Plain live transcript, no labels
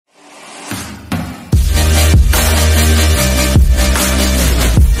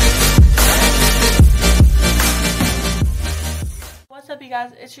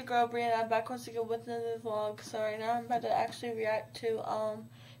it's your girl Brianna. I'm back once again with another vlog. So right now I'm about to actually react to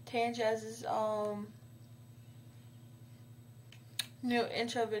Tay and Jazz's new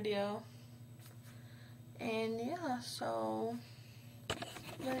intro video. And yeah, so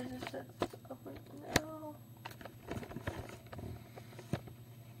where is this up right now?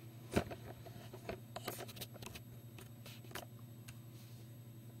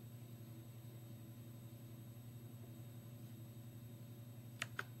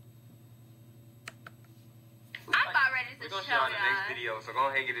 We're gonna show y'all the next video, so go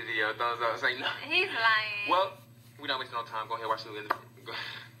ahead and get the video. Thumbs up. Say no. He's lying. Well, we don't waste no time. Go ahead and watch the new intro.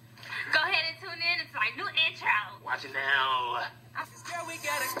 Go ahead and tune in to my new intro. Watch it now. Girl, we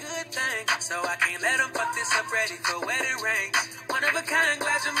got a good thing, so I can't let them fuck this up. Ready for wedding rings. One of a kind,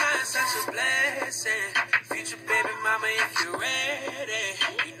 glad your mind's such a blessing. Future baby mama, if you're ready,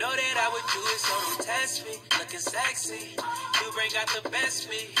 you know that I would do it, so don't test me. Looking sexy, you bring out the best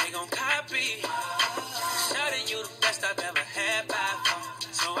me. They gon' copy. Shawty, you the best I've ever had by far.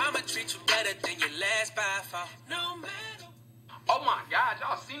 So I'ma treat you better than your last by far. No matter. Oh my God,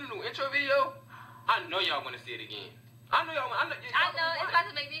 y'all seen the new intro video? I know y'all want to see it again. I know y'all want. I know it's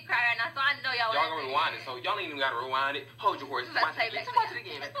about to make me cry right now, so I know y'all gonna rewind it. So y'all ain't even gotta rewind it. Hold your horses. Watch it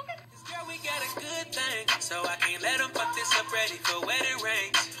again, man. Girl, we got a good thing, so I can't let them fuck this up. Ready for wedding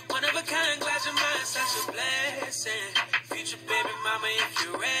rings. One of a kind, glad your mind's such a blessing. Future baby mama, if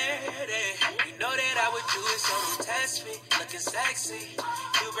you're ready, you know that I would do it, so don't test me. Looking sexy,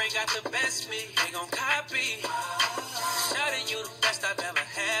 you bring out the best me. They gon' copy. Shawty, you the best I've ever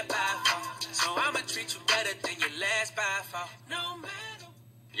had by far. So I'ma treat you better than your last by far. No matter.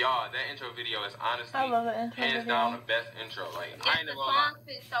 Y'all, that intro video is honestly I love the intro hands video. down the best intro. Like, Yes, I ain't the never gonna song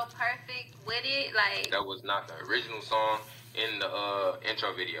fits so perfect with it. Like, that was not the original song in the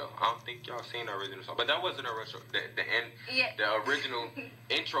intro video. I don't think y'all seen the original song, but that wasn't the original. The original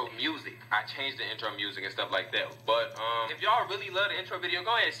intro music. I changed the intro music and stuff like that. But if y'all really love the intro video,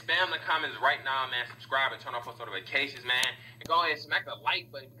 go ahead and spam the comments right now, man. Subscribe and turn on post notifications, man. And go ahead and smack the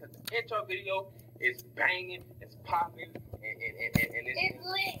like button because the intro video is banging, it's popping, and it's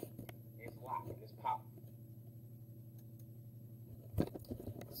lit. It's locked, it's popping.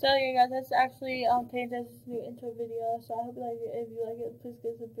 So yeah, guys, that's actually Tay and Jazz's new intro video. So I hope you like it. If you like it, please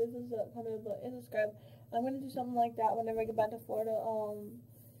give us a thumbs up, comment below, and subscribe. I'm gonna do something like that whenever I get back to Florida.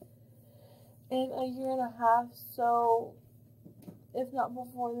 In a year and a half. So if not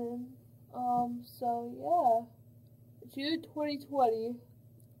before then. So yeah, June 2020.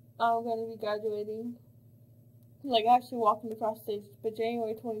 I'm going to be graduating, like actually walking across the stage, but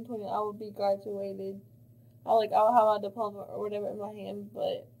January 2020 I will be graduated. I'll have a diploma or whatever in my hand,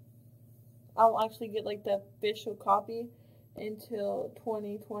 but I won't actually get like the official copy until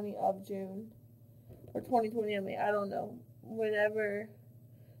 2020 of June, or 2020 of May, I don't know, whenever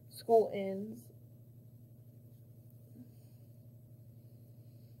school ends.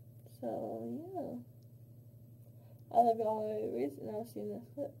 So yeah, I love y'all always, and I'll see you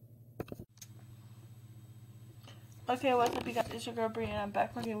next clip. Okay, what's up you guys, it's your girl Brianna. I'm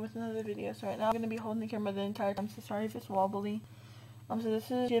back again with another video. So right now I'm going to be holding the camera the entire time, so sorry if it's wobbly. So this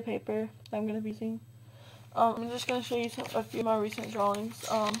is a sheet of paper that I'm going to be using. I'm just going to show you a few of my recent drawings.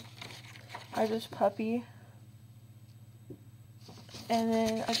 I drew this puppy, and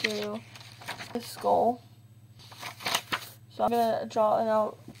then I drew this skull. So I'm going to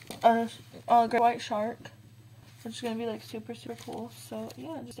draw a great white shark, which is going to be like super cool. So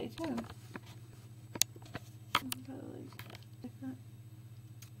yeah, just stay tuned. Like that.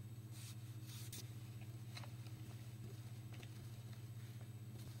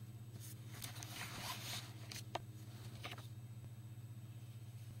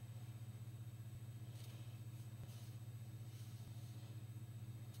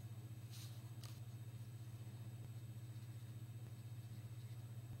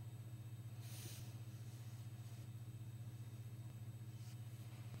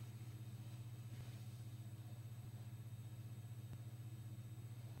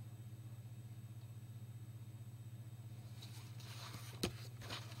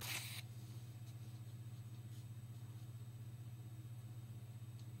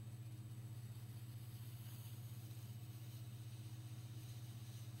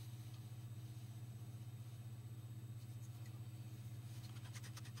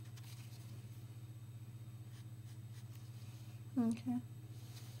 Okay.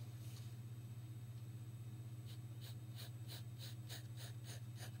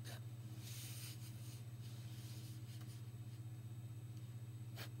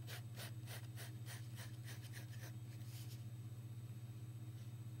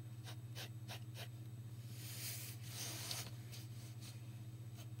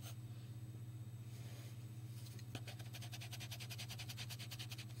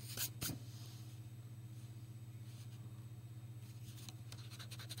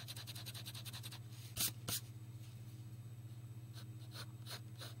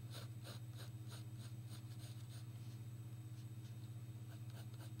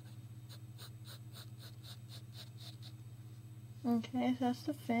 Okay, so that's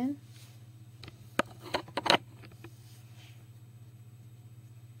the fin.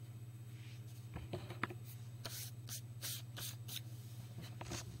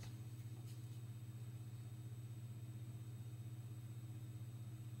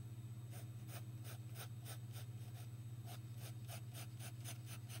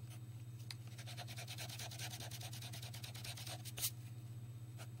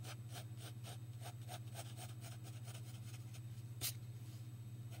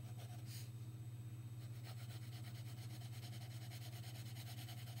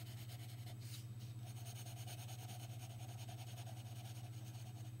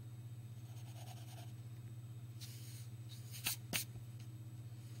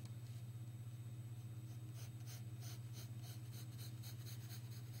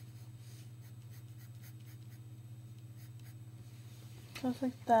 Just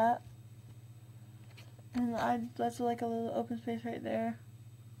like that. And I left like a little open space right there.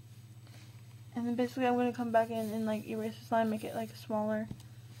 And then basically I'm going to come back in and like erase this line, make it like smaller.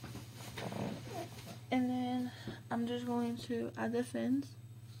 And then I'm just going to add the fins.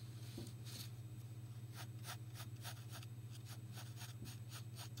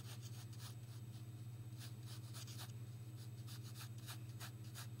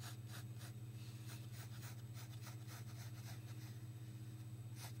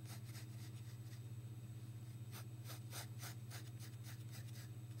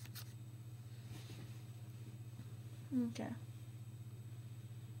 Okay.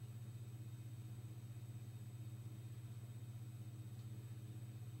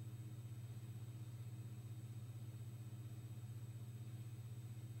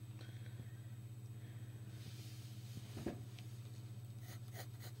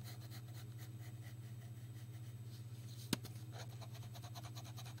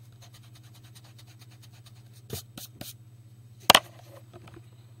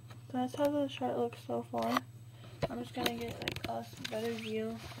 That's how the shirt looks so far. I'm just gonna get like a better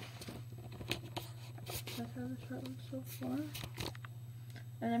view. That's how the shirt looks so far.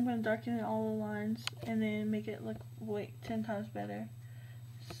 And I'm gonna darken all the lines and then make it look 10 times better.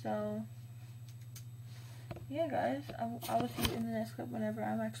 So yeah guys, I will see you in the next clip whenever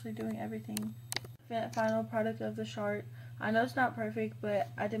I'm actually doing everything. Final product of the chart. I know it's not perfect, but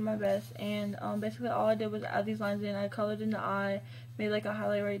I did my best, and basically all I did was add these lines in. I colored in the eye, made like a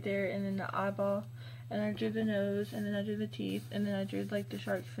highlight right there, and then the eyeball, and I drew the nose, and then I drew the teeth, and then I drew like the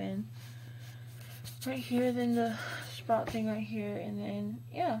shark fin right here, then the sprout thing right here, and then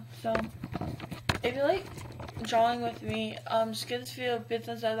yeah. So if you like drawing with me, just give this video a big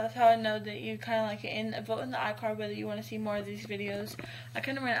thumbs up. That's how I know that you kind of like it. And vote in the iCard whether you want to see more of these videos. I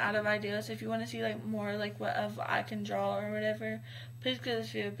kind of ran out of ideas. If you want to see like more like what of I can draw or whatever, please give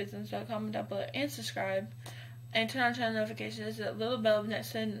this video a big thumbs up, comment down below, and subscribe. And turn on channel notifications. There's a little bell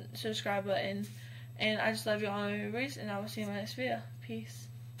next to the subscribe button. And I just love you all, my memories, and I will see you in my next video. Peace.